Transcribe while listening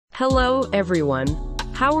Hello everyone.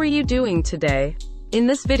 How are you doing today? In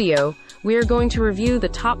this video, we are going to review the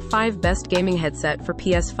top 5 best gaming headset for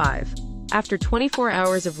PS5. After 24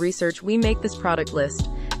 hours of research, we make this product list.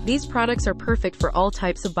 These products are perfect for all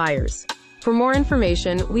types of buyers. For more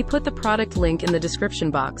information, we put the product link in the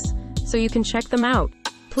description box, so you can check them out.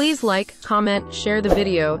 Please like, comment, share the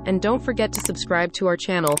video, and don't forget to subscribe to our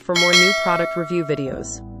channel for more new product review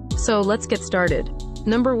videos. So let's get started.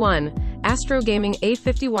 Number 1. ASTRO Gaming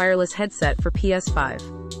A50 Wireless Headset for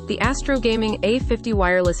PS5. The ASTRO Gaming A50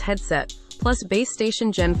 Wireless Headset plus Base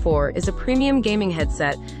Station Gen 4 is a premium gaming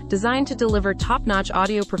headset designed to deliver top-notch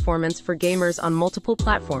audio performance for gamers on multiple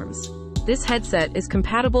platforms. This headset is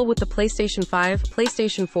compatible with the PlayStation 5,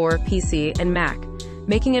 PlayStation 4, PC, and Mac,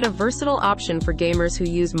 making it a versatile option for gamers who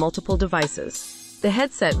use multiple devices. The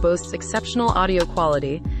headset boasts exceptional audio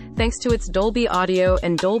quality, thanks to its Dolby Audio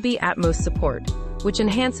and Dolby Atmos support, which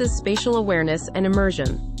enhances spatial awareness and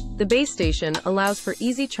immersion. The base station allows for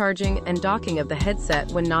easy charging and docking of the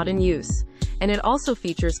headset when not in use, and it also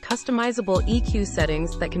features customizable EQ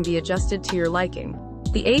settings that can be adjusted to your liking.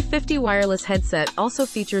 The A50 wireless headset also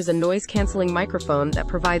features a noise-canceling microphone that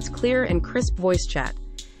provides clear and crisp voice chat,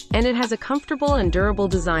 and it has a comfortable and durable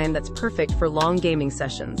design that's perfect for long gaming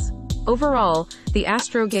sessions. Overall, the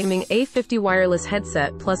ASTRO Gaming A50 wireless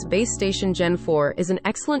headset plus Base Station Gen 4 is an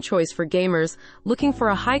excellent choice for gamers looking for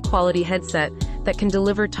a high-quality headset that can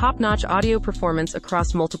deliver top-notch audio performance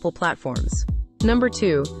across multiple platforms. Number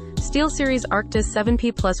 2. SteelSeries Arctis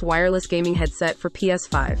 7P Plus Wireless Gaming Headset for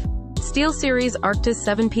PS5. SteelSeries Arctis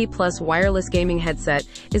 7P Plus Wireless Gaming Headset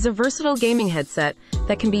is a versatile gaming headset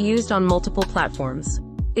that can be used on multiple platforms.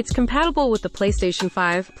 It's compatible with the PlayStation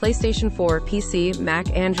 5, PlayStation 4, PC,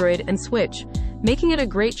 Mac, Android, and Switch, making it a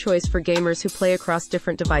great choice for gamers who play across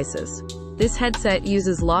different devices. This headset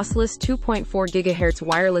uses lossless 2.4 GHz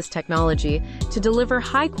wireless technology to deliver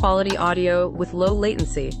high-quality audio with low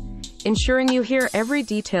latency, ensuring you hear every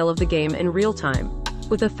detail of the game in real time.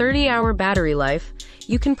 With a 30-hour battery life,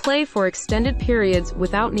 you can play for extended periods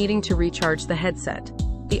without needing to recharge the headset.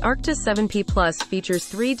 The Arctis 7P Plus features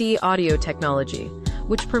 3D audio technology,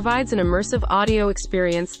 which provides an immersive audio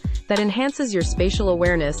experience that enhances your spatial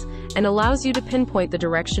awareness and allows you to pinpoint the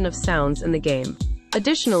direction of sounds in the game.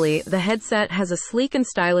 Additionally, the headset has a sleek and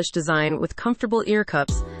stylish design with comfortable ear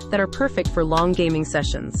cups that are perfect for long gaming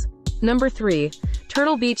sessions. Number 3.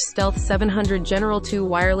 Turtle Beach Stealth 700 General 2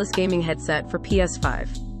 Wireless Gaming Headset for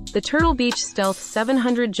PS5. The Turtle Beach Stealth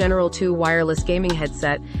 700 General 2 Wireless Gaming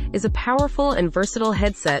Headset is a powerful and versatile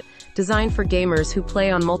headset designed for gamers who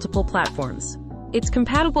play on multiple platforms. It's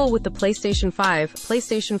compatible with the PlayStation 5,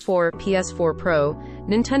 PlayStation 4, PS4 Pro,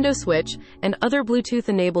 Nintendo Switch, and other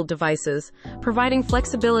Bluetooth-enabled devices, providing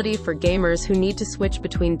flexibility for gamers who need to switch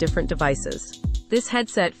between different devices. This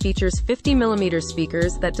headset features 50mm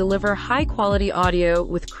speakers that deliver high-quality audio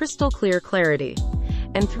with crystal-clear clarity,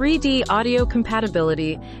 and 3D audio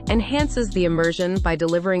compatibility enhances the immersion by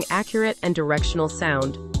delivering accurate and directional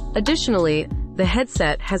sound. Additionally, the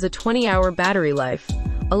headset has a 20-hour battery life,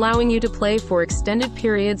 allowing you to play for extended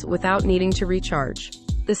periods without needing to recharge.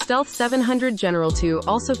 The Stealth 700 General 2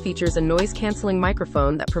 also features a noise-canceling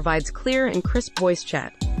microphone that provides clear and crisp voice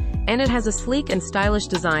chat, and it has a sleek and stylish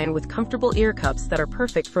design with comfortable ear cups that are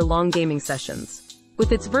perfect for long gaming sessions.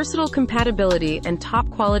 With its versatile compatibility and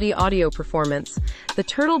top-quality audio performance, the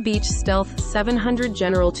Turtle Beach Stealth 700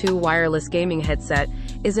 General 2 wireless gaming headset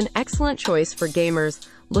is an excellent choice for gamers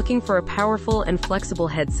looking for a powerful and flexible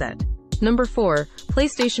headset. Number 4.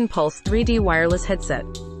 PlayStation Pulse 3D Wireless Headset.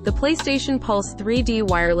 The PlayStation Pulse 3D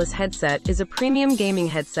Wireless Headset is a premium gaming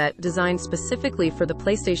headset designed specifically for the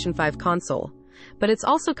PlayStation 5 console, but it's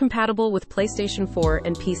also compatible with PlayStation 4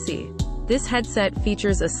 and PC. This headset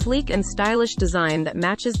features a sleek and stylish design that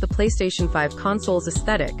matches the PlayStation 5 console's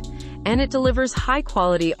aesthetic, and it delivers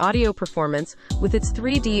high-quality audio performance with its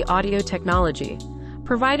 3D audio technology,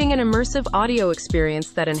 providing an immersive audio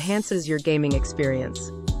experience that enhances your gaming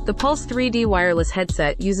experience. The Pulse 3D wireless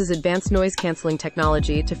headset uses advanced noise-canceling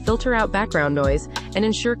technology to filter out background noise and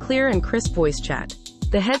ensure clear and crisp voice chat.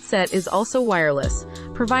 The headset is also wireless,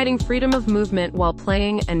 providing freedom of movement while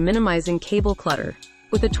playing and minimizing cable clutter.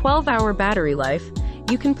 With a 12-hour battery life,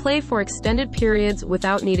 you can play for extended periods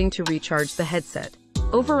without needing to recharge the headset.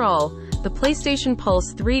 Overall, the PlayStation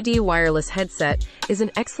Pulse 3D wireless headset is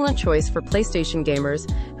an excellent choice for PlayStation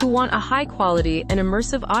gamers who want a high-quality and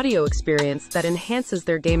immersive audio experience that enhances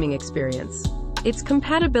their gaming experience. Its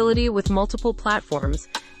compatibility with multiple platforms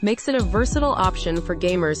makes it a versatile option for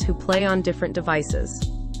gamers who play on different devices.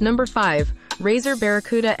 Number 5. Razer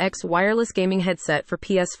Barracuda X Wireless Gaming Headset for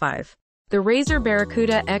PS5. The Razer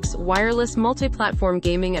Barracuda X wireless multi-platform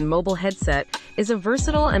gaming and mobile headset is a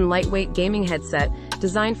versatile and lightweight gaming headset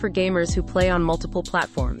designed for gamers who play on multiple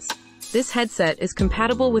platforms. This headset is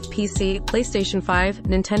compatible with PC, PlayStation 5,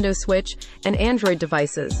 Nintendo Switch, and Android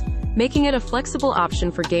devices, making it a flexible option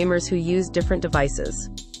for gamers who use different devices.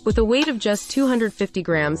 With a weight of just 250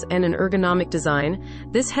 grams and an ergonomic design,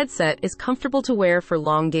 this headset is comfortable to wear for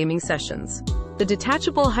long gaming sessions. The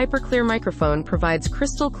detachable hyperclear microphone provides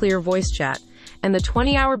crystal clear voice chat, and the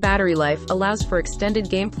 20-hour battery life allows for extended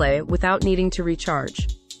gameplay without needing to recharge.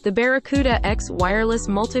 The Barracuda X wireless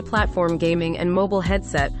multi-platform gaming and mobile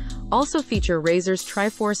headset also feature Razer's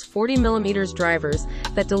Triforce 40mm drivers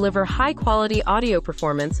that deliver high-quality audio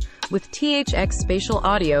performance with THX spatial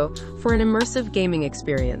audio for an immersive gaming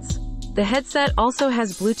experience. The headset also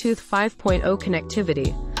has Bluetooth 5.0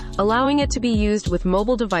 connectivity, allowing it to be used with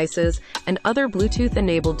mobile devices and other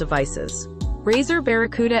Bluetooth-enabled devices. Razer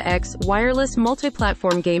Barracuda X wireless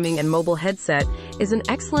multi-platform gaming and mobile headset is an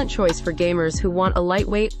excellent choice for gamers who want a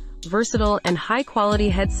lightweight, versatile, and high-quality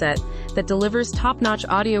headset that delivers top-notch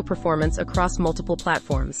audio performance across multiple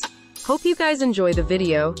platforms. Hope you guys enjoy the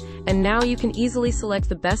video, and now you can easily select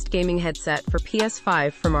the best gaming headset for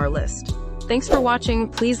PS5 from our list. Thanks for watching.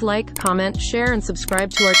 Please like, comment, share, and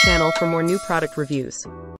subscribe to our channel for more new product reviews.